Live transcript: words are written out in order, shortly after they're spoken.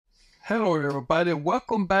Hello everybody,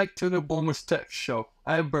 welcome back to the Boomer's Tech Show.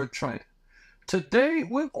 I'm Bertrand. Today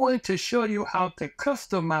we're going to show you how to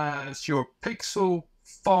customize your Pixel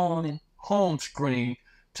phone home screen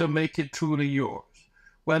to make it truly yours.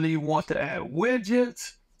 Whether you want to add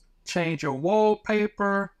widgets, change your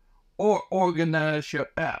wallpaper, or organize your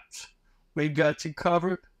apps, we've got you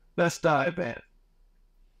covered. Let's dive in.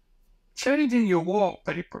 Changing your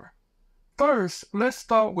wallpaper. First, let's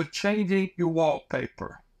start with changing your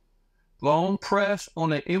wallpaper. Long press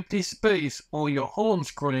on an empty space on your home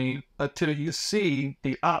screen until you see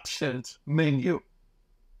the Options menu.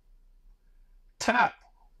 Tap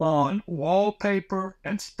on Wallpaper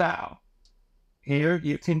and Style. Here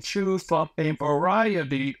you can choose from a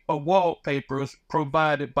variety of wallpapers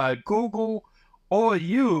provided by Google or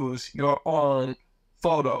use your own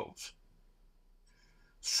photos.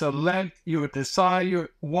 Select your desired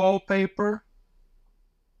wallpaper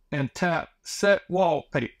and tap Set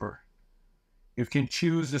Wallpaper. You can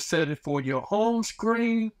choose to set it for your home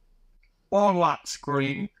screen or lock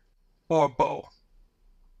screen or both.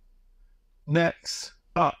 Next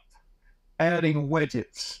up, adding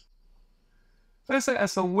widgets. Let's add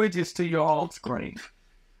some widgets to your home screen.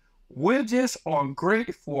 Widgets are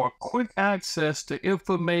great for quick access to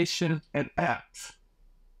information and apps.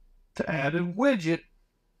 To add a widget,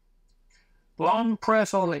 long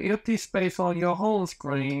press on the empty space on your home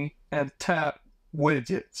screen and tap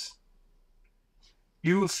Widgets.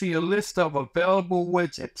 You will see a list of available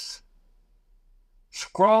widgets.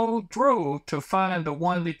 Scroll through to find the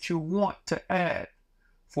one that you want to add.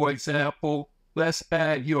 For example, let's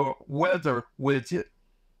add your weather widget.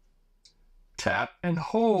 Tap and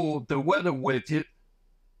hold the weather widget,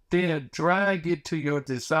 then drag it to your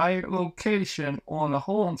desired location on the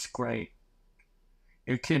home screen.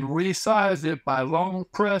 You can resize it by long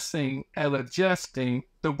pressing and adjusting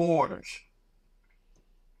the borders.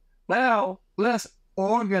 Now, let's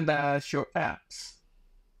organize your apps.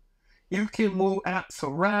 You can move apps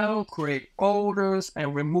around, create folders,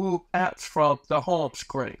 and remove apps from the home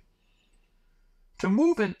screen. To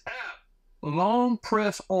move an app, long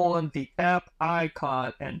press on the app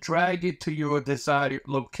icon and drag it to your desired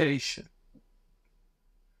location.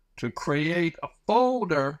 To create a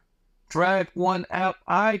folder, drag one app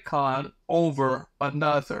icon over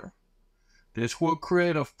another. This will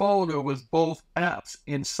create a folder with both apps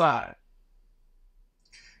inside.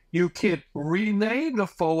 You can rename the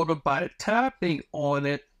folder by tapping on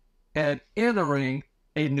it and entering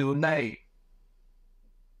a new name.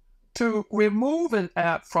 To remove an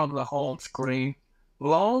app from the home screen,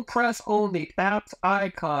 long press on the app's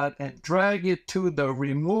icon and drag it to the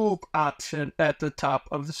Remove option at the top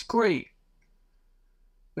of the screen.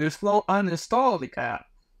 This won't uninstall the app.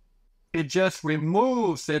 It just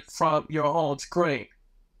removes it from your home screen.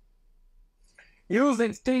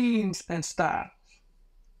 Using themes and styles.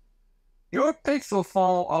 Your Pixel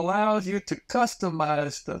phone allows you to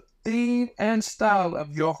customize the theme and style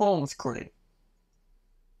of your home screen.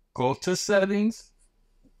 Go to Settings,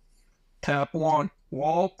 tap on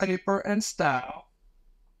Wallpaper and Style.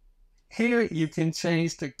 Here you can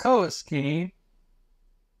change the color scheme,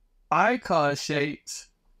 icon shapes,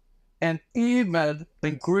 and even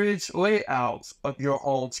the grid layouts of your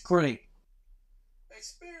home screen.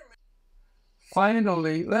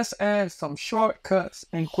 Finally, let's add some shortcuts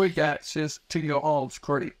and quick actions to your home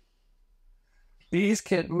screen. These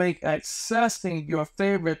can make accessing your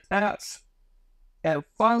favorite apps and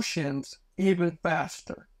functions even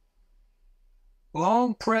faster.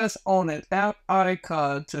 Long press on an app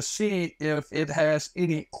icon to see if it has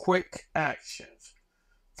any quick actions.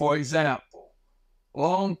 For example,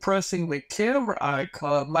 long pressing the camera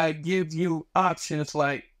icon might give you options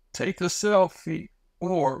like take a selfie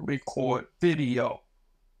or record video.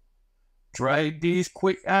 Drag these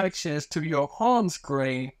quick actions to your home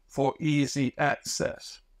screen for easy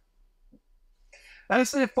access.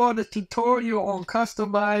 That's it for the tutorial on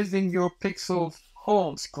customizing your Pixel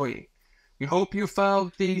home screen. We hope you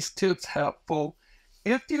found these tips helpful.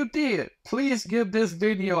 If you did, please give this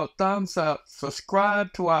video a thumbs up,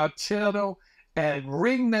 subscribe to our channel, and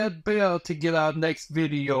ring that bell to get our next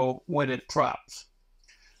video when it drops.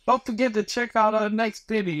 Don't forget to check out our next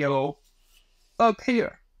video up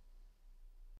here.